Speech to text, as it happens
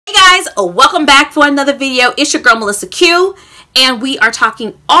guys, welcome back for another video. It's your girl MelissaQ, and we are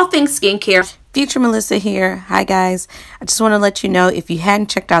talking all things skincare. Future Melissa here. Hi guys, I just want to let you know, if you hadn't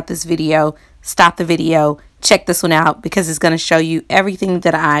checked out this video, stop the video, check this one out, because it's going to show you everything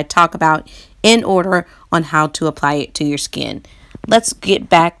that I talk about in order on how to apply it to your skin. Let's get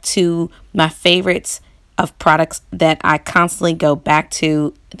back to my favorites of products that I constantly go back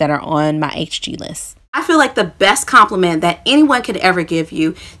to that are on my HG list. I feel like the best compliment that anyone could ever give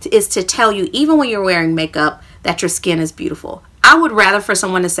you is to tell you, even when you're wearing makeup, that your skin is beautiful. I would rather for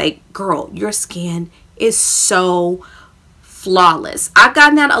someone to say, girl, your skin is so flawless. I've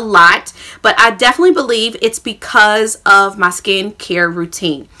gotten that a lot, but I definitely believe it's because of my skincare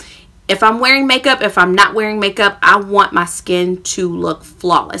routine. If I'm wearing makeup, if I'm not wearing makeup, I want my skin to look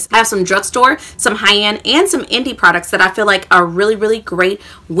flawless. I have some drugstore, some high-end, and some indie products that I feel like are really, really great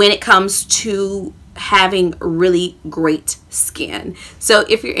when it comes to having really great skin. So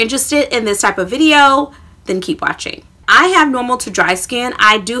if you're interested in this type of video, then keep watching. I have normal to dry skin.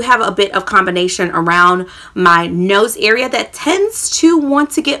 I do have a bit of combination around my nose area that tends to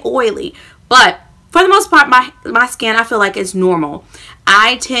want to get oily, but for the most part, my skin, I feel like, is normal.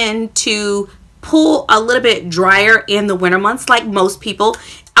 I tend to pull a little bit drier in the winter months, like most people.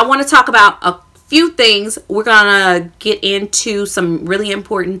 I want to talk about a few things. We're gonna get into some really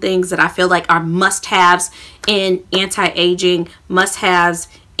important things that I feel like are must-haves in anti-aging, must-haves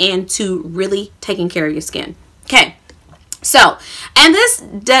into really taking care of your skin. Okay, so, and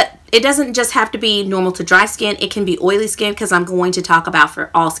it doesn't just have to be normal to dry skin. It can be oily skin, because I'm going to talk about for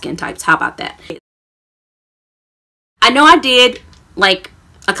all skin types. How about that? I know I did like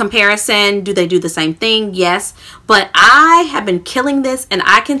a comparison. Do they do the same thing? Yes, but I have been killing this, and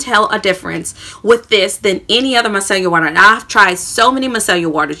I can tell a difference with this than any other micellar water. And I've tried so many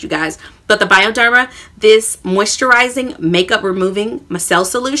micellar waters, you guys, but the Bioderma, this moisturizing makeup removing micellar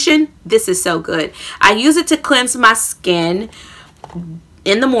solution, this is so good. I use it to cleanse my skin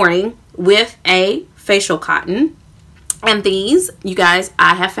in the morning with a facial cotton. And these, you guys,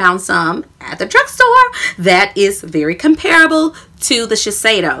 I have found some at the drugstore that is very comparable to the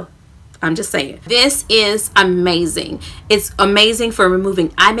Shiseido. I'm just saying. This is amazing. It's amazing for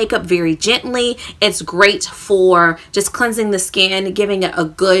removing eye makeup very gently. It's great for just cleansing the skin, giving it a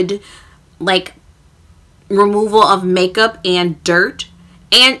good, like, removal of makeup and dirt.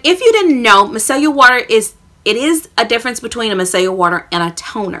 And if you didn't know, micellar water is a difference between a micellar water and a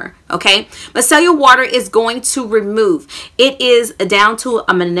toner, okay? Micellar water is going to remove. It is down to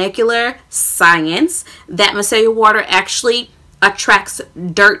a molecular science that micellar water actually attracts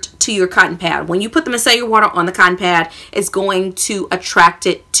dirt to your cotton pad. When you put the micellar water on the cotton pad, it's going to attract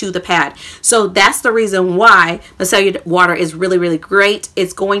it to the pad. So that's the reason why micellar water is really, really great.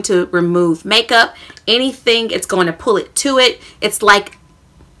 It's going to remove makeup, anything. It's going to pull it to it. It's like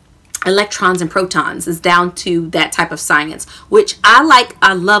electrons and protons. Is down to that type of science, which I like.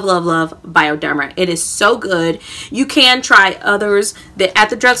 I love, love, love Bioderma. It is so good. You can try others that at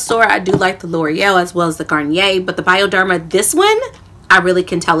the drugstore. I do like the L'Oreal as well as the Garnier, but the Bioderma, this one, I really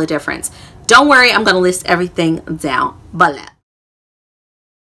can tell a difference. Don't worry, I'm going to list everything down below.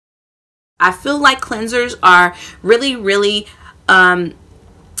 I feel like cleansers are really, really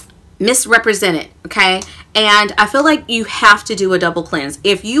misrepresented, okay? And I feel like you have to do a double cleanse.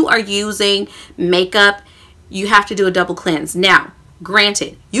 If you are using makeup, you have to do a double cleanse. Now,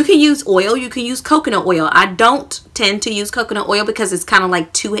 granted, you can use oil, you can use coconut oil. I don't tend to use coconut oil because it's kind of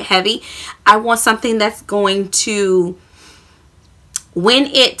like too heavy. I want something that's going to, when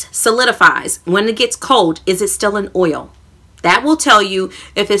it solidifies, when it gets cold, is it still an oil? That will tell you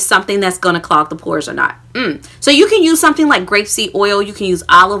if it's something that's going to clog the pores or not. So you can use something like grapeseed oil. You can use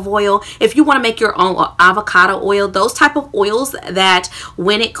olive oil. If you want to make your own avocado oil, those type of oils that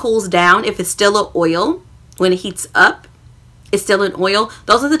when it cools down, if it's still an oil, when it heats up, it's still an oil.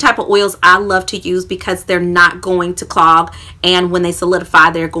 Those are the type of oils I love to use because they're not going to clog. And when they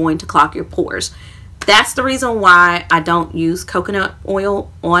solidify, they're going to clog your pores. That's the reason why I don't use coconut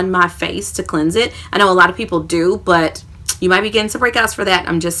oil on my face to cleanse it. I know a lot of people do, but you might be getting some breakouts for that.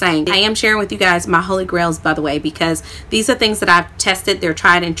 I'm just saying. I am sharing with you guys my holy grails, by the way, because these are things that I've tested. They're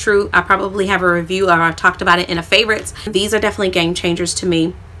tried and true. I probably have a review, or I've talked about it in a favorites. These are definitely game changers to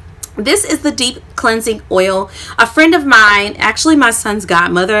me. This is the deep cleansing oil. A friend of mine, actually my son's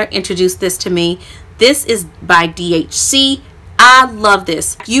godmother, introduced this to me. This is by DHC. I love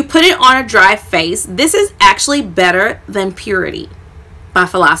this. You put it on a dry face. This is actually better than Purity by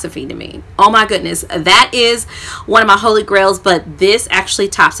Philosophy to me. Oh my goodness, that is one of my holy grails, but this actually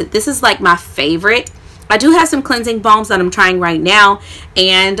tops it. This is like my favorite. I do have some cleansing balms that I'm trying right now,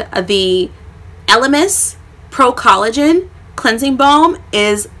 and the Elemis Pro Collagen cleansing balm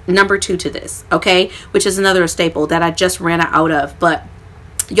is number 2 to this, okay, which is another staple that I just ran out of. But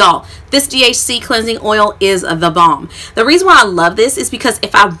y'all, this DHC cleansing oil is the bomb. The reason why I love this is because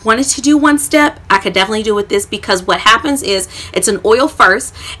if I wanted to do one step, I could definitely do with this, because what happens is it's an oil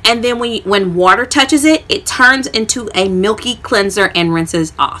first, and then when water touches it, it turns into a milky cleanser and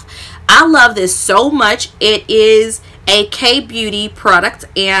rinses off. I love this so much. It is a K-Beauty product,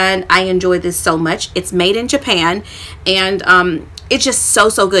 and I enjoy this so much. It's made in Japan, and it's just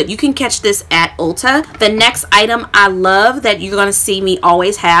so good. You can catch this at Ulta. The next item I love that you're gonna see me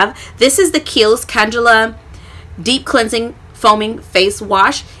always have, this is the Kiehl's Candula Deep Cleansing Foaming Face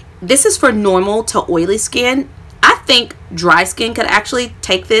Wash. This is for normal to oily skin. I think dry skin could actually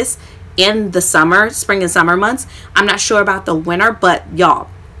take this in the summer, spring and summer months. I'm not sure about the winter, but y'all,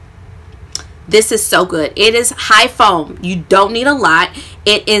 this is so good. It is high foam. You don't need a lot.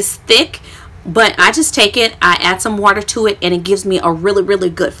 It is thick, but I just take it, I add some water to it, and it gives me a really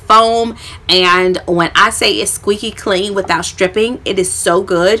good foam. And when I say it's squeaky clean without stripping, it is so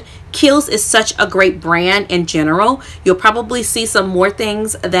good. Kiehl's is such a great brand in general. You'll probably see some more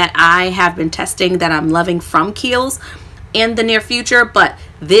things that I have been testing that I'm loving from Kiehl's in the near future, but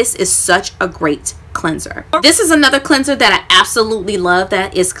this is such a great cleanser. This is another cleanser that I absolutely love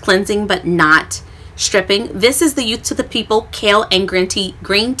that is cleansing but not stripping. This is the Youth to the People Kale and Green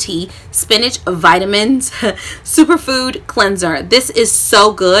Tea Spinach Vitamins Superfood Cleanser. This is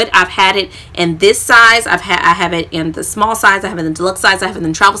so good. I've had it in this size. I have it in the small size. I have it in the deluxe size. I have it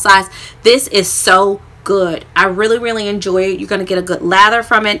in the travel size. This is so good. I really enjoy it. You're going to get a good lather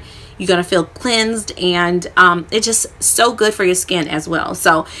from it. You're going to feel cleansed, and it's just so good for your skin as well.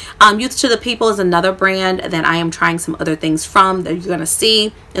 So Youth to the People is another brand that I am trying some other things from that you're going to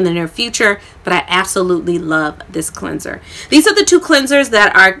see in the near future, but I absolutely love this cleanser. These are the 2 cleansers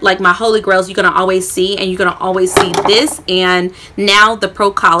that are like my holy grails you're going to always see, and you're going to always see this and now the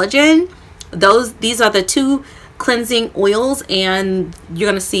Pro Collagen. These are the 2 cleansing oils, and you're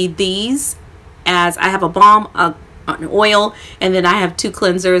going to see these as I have a balm, an oil, and then I have 2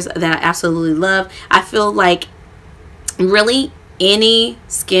 cleansers that I absolutely love. I feel like really any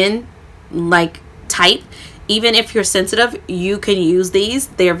skin like type, even if you're sensitive, you can use these.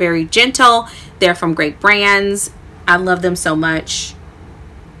 They're very gentle. They're from great brands. I love them so much.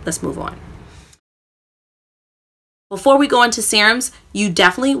 Let's move on. Before we go into serums, you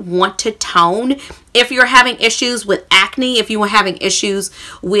definitely want to tone. If you're having issues with acne, if you are having issues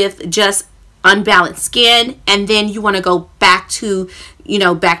with just unbalanced skin, and then you want to go back to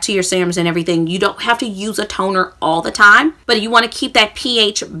your serums and everything, you don't have to use a toner all the time, but you want to keep that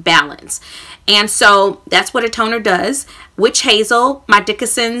pH balance. And so that's what a toner does. Witch Hazel, my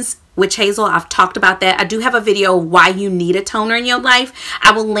Dickinson's Witch Hazel, I've talked about that. I do have a video why you need a toner in your life.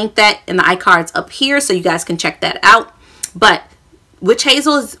 I will link that in the iCards up here so you guys can check that out. But Witch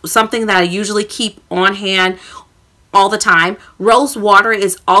Hazel is something that I usually keep on hand all the time. Rose Water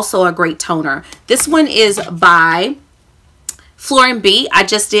is also a great toner. This one is by Florin B. I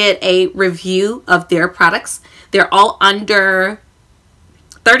just did a review of their products. They're all under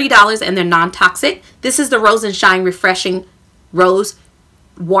 $30 and they're non-toxic. This is the Rose and Shine Refreshing Rose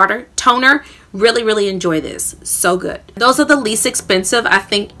Water Toner. Really enjoy this. So good. Those are the least expensive, I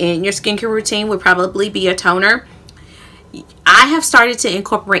think, in your skincare routine would probably be a toner. I have started to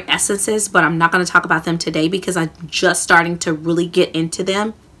incorporate essences, but I'm not going to talk about them today because I'm just starting to really get into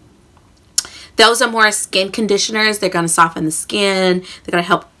them. Those are more skin conditioners. They're going to soften the skin. They're going to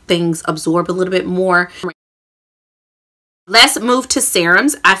help things absorb a little bit more. Let's move to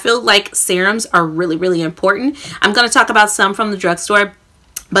serums. I feel like serums are really important. I'm going to talk about some from the drugstore,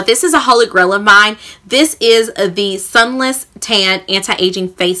 but this is a holy grail of mine. This is the Sunless Tan Anti-Aging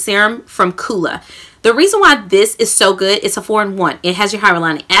Face Serum from Kula. The reason why this is so good, it's a 4-in-1. It has your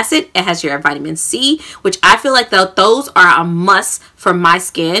hyaluronic acid, it has your vitamin C, which I feel like those are a must for my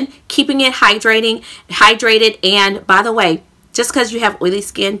skin, keeping it hydrated. And by the way, just because you have oily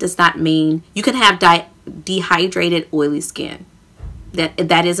skin does not mean you can have dehydrated oily skin.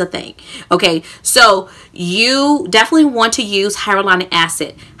 That is a thing. Okay, so you definitely want to use hyaluronic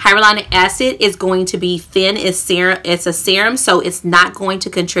acid. Hyaluronic acid is going to be thin. It's a serum, so it's not going to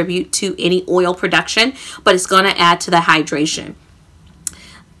contribute to any oil production, but it's going to add to the hydration.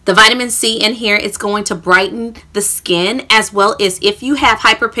 The vitamin C in here is going to brighten the skin, as well as if you have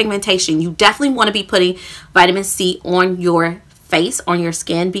hyperpigmentation, you definitely want to be putting vitamin C on your face, on your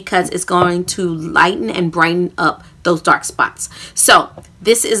skin, because it's going to lighten and brighten up those dark spots. So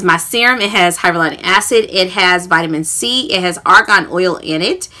this is my serum. It has hyaluronic acid, it has vitamin C, it has argan oil in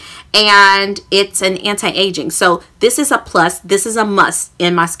it, and it's an anti-aging. So this is a plus. This is a must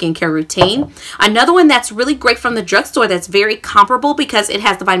in my skincare routine. Another one that's really great from the drugstore that's very comparable because it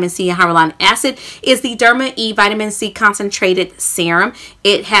has the vitamin C and hyaluronic acid is the Derma E Vitamin C Concentrated Serum.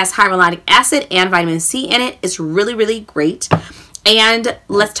 It has hyaluronic acid and vitamin C in it. It's really, really great. And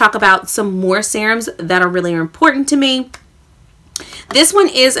let's talk about some more serums that are really important to me. This one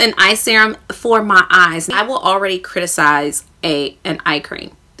is an eye serum for my eyes. I will already criticize an eye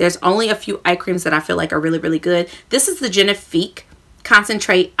cream. There's only a few eye creams that I feel like are really, really good. This is the Genifique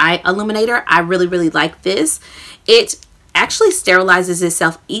Concentrate Eye Illuminator. I really, really like this. It actually sterilizes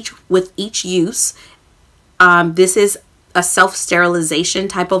itself with each use. This is a self-sterilization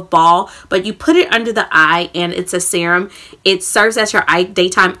type of ball, but you put it under the eye and it's a serum. It serves as your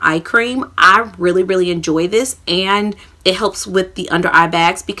daytime eye cream. I really, really enjoy this, and it helps with the under eye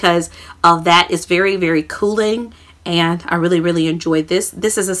bags because of that. It's very, very cooling, and I really, really enjoy this.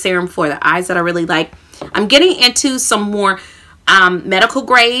 This is a serum for the eyes that I really like. I'm getting into some more medical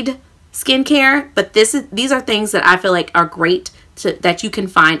grade skincare, but these are things that I feel like are great that you can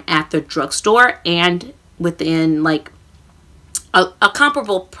find at the drugstore and within like a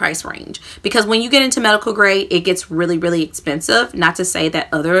comparable price range, because when you get into medical grade, it gets really, really expensive. Not to say that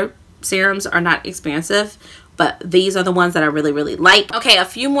other serums are not expensive, but these are the ones that I really, really like. Okay, a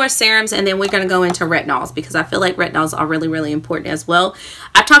few more serums, and then we're going to go into retinols because I feel like retinols are really, really important as well.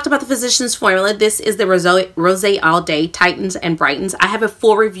 I talked about the Physicians Formula. This is the Rose All Day Tightens and Brightens. I have a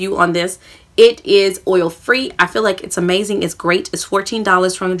full review on this. It is oil free. I feel like it's amazing. It's great. It's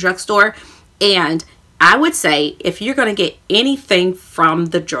 $14 from the drugstore, and I would say if you're going to get anything from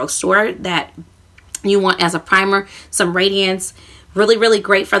the drugstore that you want as a primer, some radiance, really, really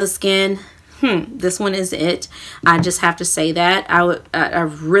great for the skin, this one is it. I just have to say that. I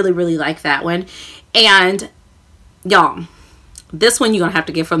really, really like that one. And y'all, this one you're going to have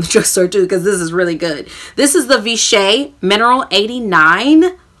to get from the drugstore too, because this is really good. This is the Vichy Mineral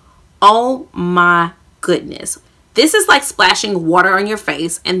 89. Oh my goodness. This is like splashing water on your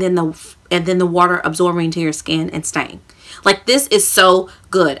face and then the water absorbing to your skin and staying. Like, this is so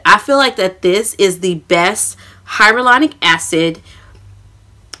good. I feel like that this is the best hyaluronic acid,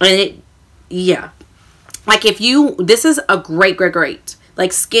 and like this is a great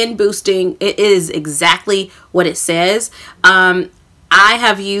like skin boosting. It is exactly what it says. I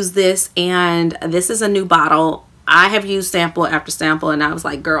have used this, and this is a new bottle. I have used sample after sample, and I was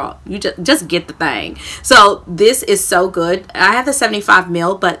like, girl, you just get the thing. So this is so good. I have the 75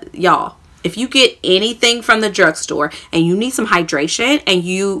 ml, but y'all, if you get anything from the drugstore and you need some hydration and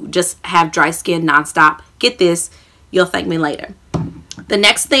you just have dry skin nonstop, get this. You'll thank me later. The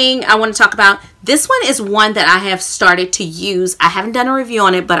next thing I want to talk about, this one is one that I have started to use. I haven't done a review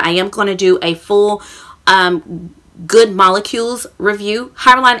on it, but I am going to do a full Good Molecules review.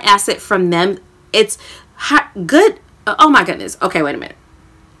 Hyaluronic acid from them. It's good. Oh my goodness. Okay, wait a minute.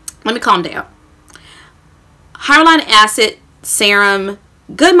 Let me calm down. Hyaluronic acid serum,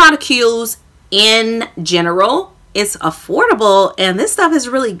 Good Molecules in general. It's affordable, and this stuff is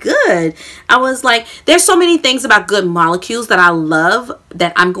really good. I was like, there's so many things about Good Molecules that I love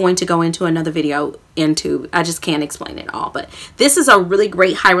that I'm going to go into another video into. I just can't explain it all, but this is a really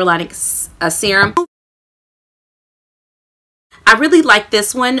great hyaluronic serum. I really like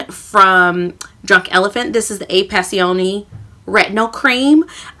this one from Drunk Elephant. This is the A Passione Retinol Cream.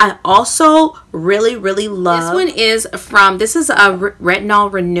 I also really, really love this one. This is a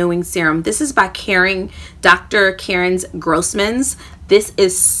Retinol Renewing Serum. This is by Dr. Karen's Grossman's. This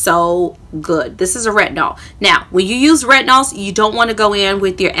is so good. This is a retinol. Now, when you use retinols, you don't want to go in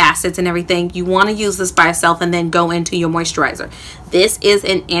with your acids and everything. You want to use this by itself and then go into your moisturizer. This is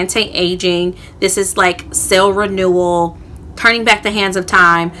an anti-aging. This is like cell renewal, turning back the hands of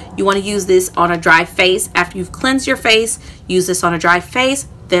time. You want to use this on a dry face. After you've cleansed your face, use this on a dry face,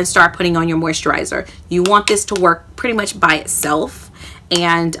 then start putting on your moisturizer. You want this to work pretty much by itself.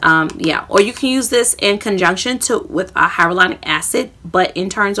 And yeah, or you can use this in conjunction with a hyaluronic acid, but in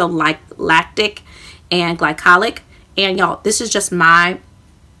terms of like lactic and glycolic. And y'all, this is just my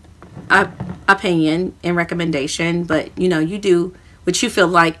opinion and recommendation, but you know, you do what you feel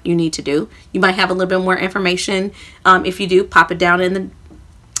like you need to do. You might have a little bit more information. If you do, pop it down in the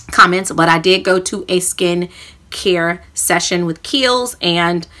comments. But I did go to a skin care session with Kiehl's,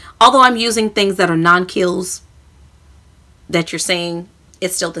 and although I'm using things that are non-Kiehl's that you're seeing,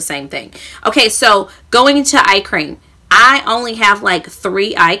 it's still the same thing. Okay, so going into eye cream, I only have like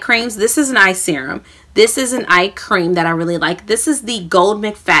 3 eye creams. This is an eye serum. This is an eye cream that I really like. This is the Gold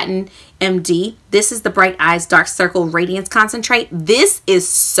McFadden MD. This is the Bright Eyes Dark Circle Radiance Concentrate. This is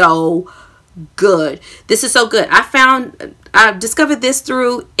so good. This is so good. I discovered this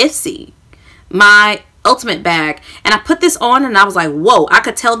through Ipsy, my ultimate bag, and I put this on and I was like, whoa, I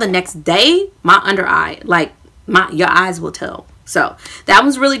could tell the next day my under eye, like your eyes will tell. So that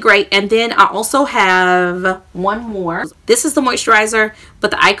one's really great. And then I also have one more. This is the moisturizer,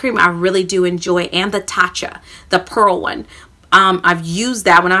 but the eye cream I really do enjoy, and the Tatcha, the pearl one. I've used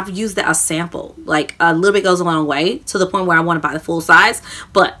that one. I've used that a sample. Like a little bit goes a long way, to the point where I want to buy the full size,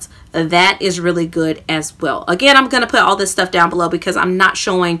 but that is really good as well. Again, I'm going to put all this stuff down below because I'm not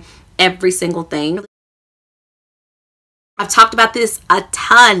showing every single thing. I've talked about this a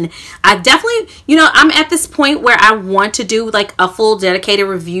ton. I definitely, you know, I'm at this point where I want to do like a full dedicated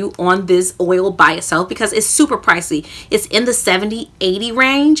review on this oil by itself because it's super pricey. It's in the $70-80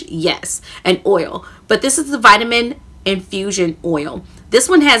 range. Yes, an oil. But this is the vitamin infusion oil. This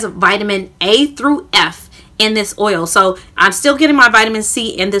one has vitamin A through F in this oil. So I'm still getting my vitamin C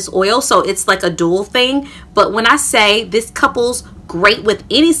in this oil. So it's like a dual thing. But when I say this couples great with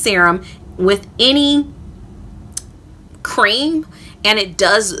any serum, with any cream, and it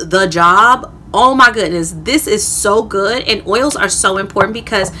does the job, oh my goodness, this is so good. And oils are so important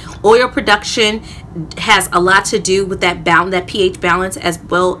because oil production has a lot to do with that balance, that pH balance, as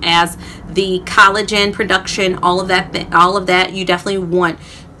well as the collagen production, all of that. You definitely want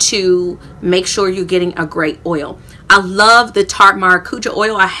to make sure you're getting a great oil. I love the Tarte Maracuja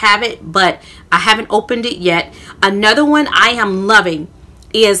oil. I have it, but I haven't opened it yet. Another one I am loving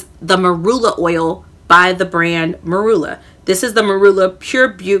is the Marula oil by the brand Marula. This is the Marula Pure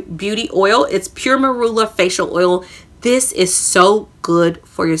Beauty Oil. It's pure Marula facial oil. This is so good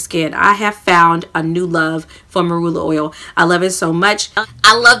for your skin. I have found a new love for Marula oil. I love it so much.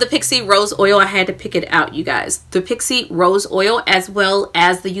 I love the Pixie Rose oil. I had to pick it out, you guys. The Pixie Rose oil, as well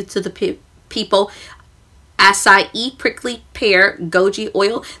as the Youth to the People Acai Prickly Pear Goji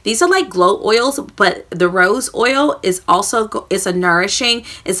oil. These are like glow oils, but the rose oil is also, it's a nourishing,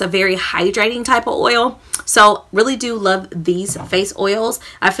 it's a very hydrating type of oil. So really do love these face oils.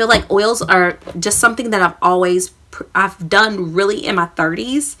 I feel like oils are just something that I've done really in my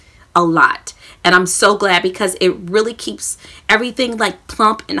 30s a lot. And I'm so glad because it really keeps everything like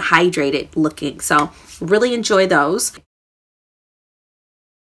plump and hydrated looking. So really enjoy those.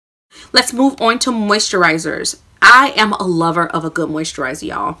 Let's move on to moisturizers. I am a lover of a good moisturizer,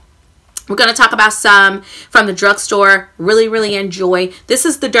 y'all. We're going to talk about some from the drugstore. Really enjoy. This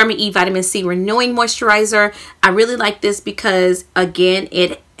is the Derma E Vitamin C Renewing Moisturizer. I really like this because, again,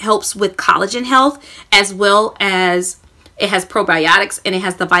 it helps with collagen health, as well as it has probiotics and it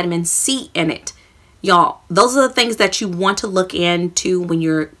has the vitamin C in it. Y'all, those are the things that you want to look into when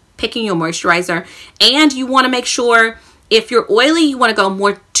you're picking your moisturizer. And you want to make sure, if you're oily, you want to go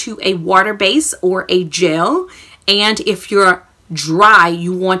more to a water base or a gel. And if you're dry,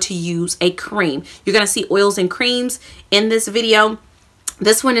 you want to use a cream. You're going to see oils and creams in this video.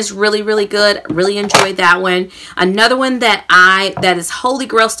 This one is really good. Really enjoyed that one. Another one that is holy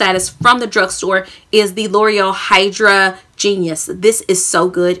grail status from the drugstore is the L'Oreal Hydra Genius. This is so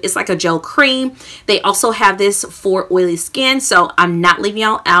good. It's like a gel cream. They also have this for oily skin, so I'm not leaving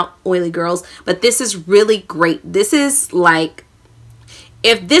y'all out, oily girls, but this is really great. This is like,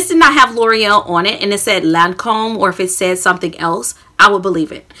 if this did not have L'Oreal on it and it said Lancome, or if it said something else, I would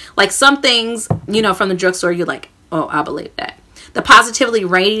believe it. Like some things, you know, from the drugstore, you're like, oh, I believe that. The Positively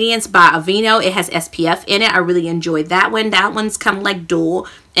Radiance by Aveeno, it has SPF in it. I really enjoyed that one. That one's kind of like dual,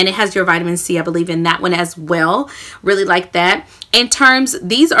 and it has your vitamin C, I believe, in that one as well. Really like that. In terms,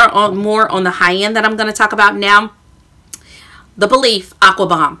 these are more on the high end that I'm going to talk about now. The Belief Aqua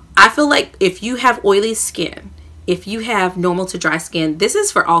Bomb. I feel like if you have oily skin, if you have normal to dry skin, this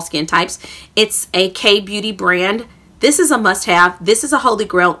is for all skin types. It's a K-Beauty brand. This is a must-have. This is a holy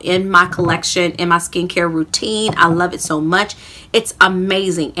grail in my collection, in my skincare routine. I love it so much. It's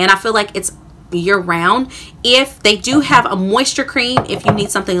amazing. And I feel like it's year-round. If they do have a moisture cream, if you need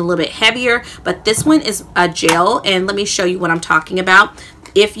something a little bit heavier, but this one is a gel. And let me show you what I'm talking about.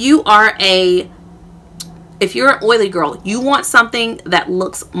 If you're an oily girl, you want something that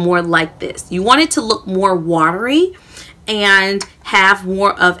looks more like this. You want it to look more watery and have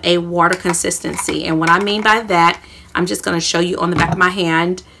more of a water consistency. And what I mean by that, I'm just going to show you on the back of my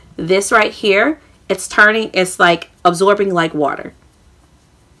hand. This right here, it's like absorbing like water.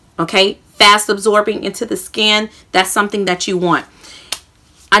 Okay, fast absorbing into the skin. That's something that you want.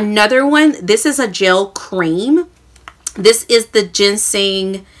 Another one, this is a gel cream. This is the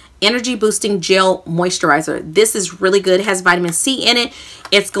ginseng Energy Boosting Gel Moisturizer. This is really good. It has vitamin C in it.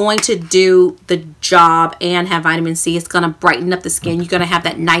 It's going to do the job and have vitamin C. It's going to brighten up the skin. You're going to have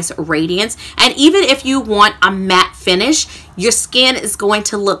that nice radiance. And even if you want a matte finish, your skin is going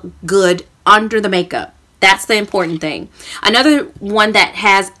to look good under the makeup. That's the important thing. Another one that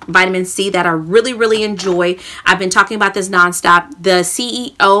has vitamin C that I really, really enjoy, I've been talking about this nonstop, the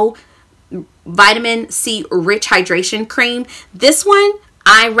CEO Vitamin C Rich Hydration Cream. This one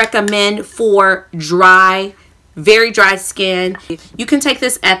I recommend for dry, very dry skin. You can take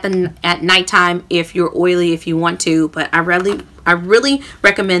this at nighttime if you're oily, if you want to, but I really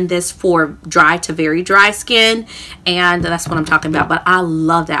recommend this for dry to very dry skin, and that's what I'm talking about. But I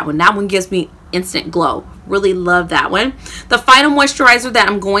love that one. That one gives me instant glow. Really love that one. The final moisturizer that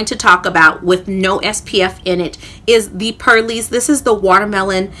I'm going to talk about with no SPF in it is the Pearlies. This is the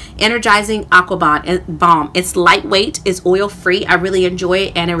Watermelon Energizing Aqua Balm. It's lightweight, it's oil free. I really enjoy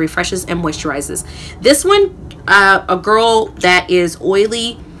it, and it refreshes and moisturizes. This one, a girl that is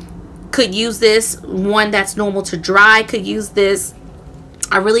oily could use this. One that's normal to dry could use this.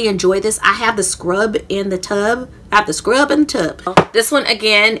 I really enjoy this. I have the scrub in the tub. This one,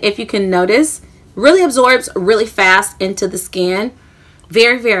 again, if you can notice, really absorbs really fast into the skin.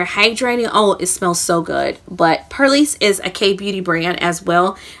 Very, very hydrating. Oh, it smells so good. But Pearlies is a K-beauty brand as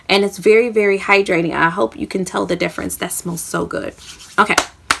well, and it's very, very hydrating. I hope you can tell the difference. That smells so good. Okay,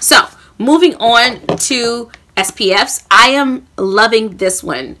 so moving on to SPFs. I am loving this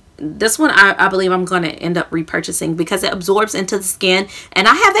one. This one I believe I'm going to end up repurchasing because it absorbs into the skin, and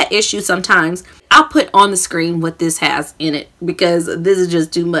I have that issue sometimes. I'll put on the screen what this has in it because this is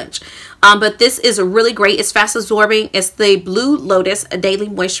just too much. But this is really great. It's fast absorbing. It's the Blue Lotus Daily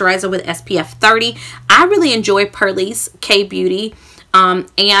Moisturizer with SPF 30. I really enjoy Pearlies K-Beauty. And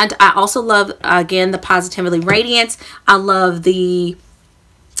I also love, again, the Positively Radiance. I love the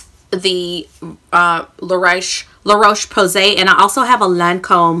La Roche-Posay, and I also have a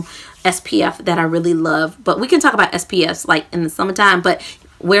Lancome SPF that I really love. But we can talk about SPFs like in the summertime, but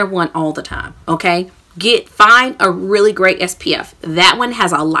wear one all the time, okay? Find a really great SPF. That one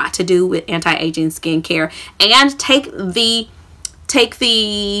has a lot to do with anti-aging skincare. And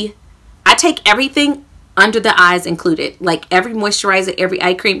I take everything under the eyes included, like every moisturizer, every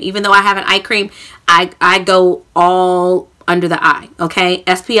eye cream. Even though I have an eye cream, I go all under the eye, okay?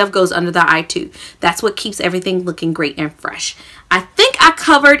 SPF goes under the eye too. That's what keeps everything looking great and fresh. I think I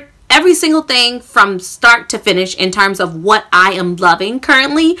covered every single thing from start to finish in terms of what I am loving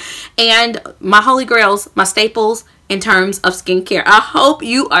currently, and my holy grails, my staples in terms of skincare. I hope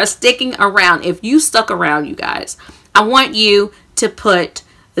you are sticking around. If you stuck around, you guys, I want you to put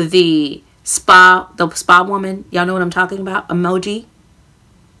the spa woman, y'all know what I'm talking about, emoji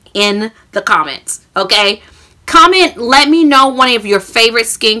in the comments, okay? Comment, let me know one of your favorite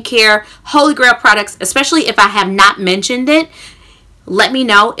skincare holy grail products, especially if I have not mentioned it. Let me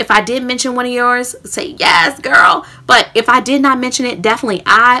know. If I did mention one of yours, say yes, girl. But if I did not mention it, definitely.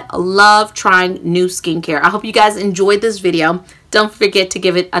 I love trying new skincare. I hope you guys enjoyed this video. Don't forget to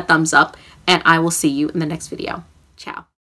give it a thumbs up, and I will see you in the next video. Ciao.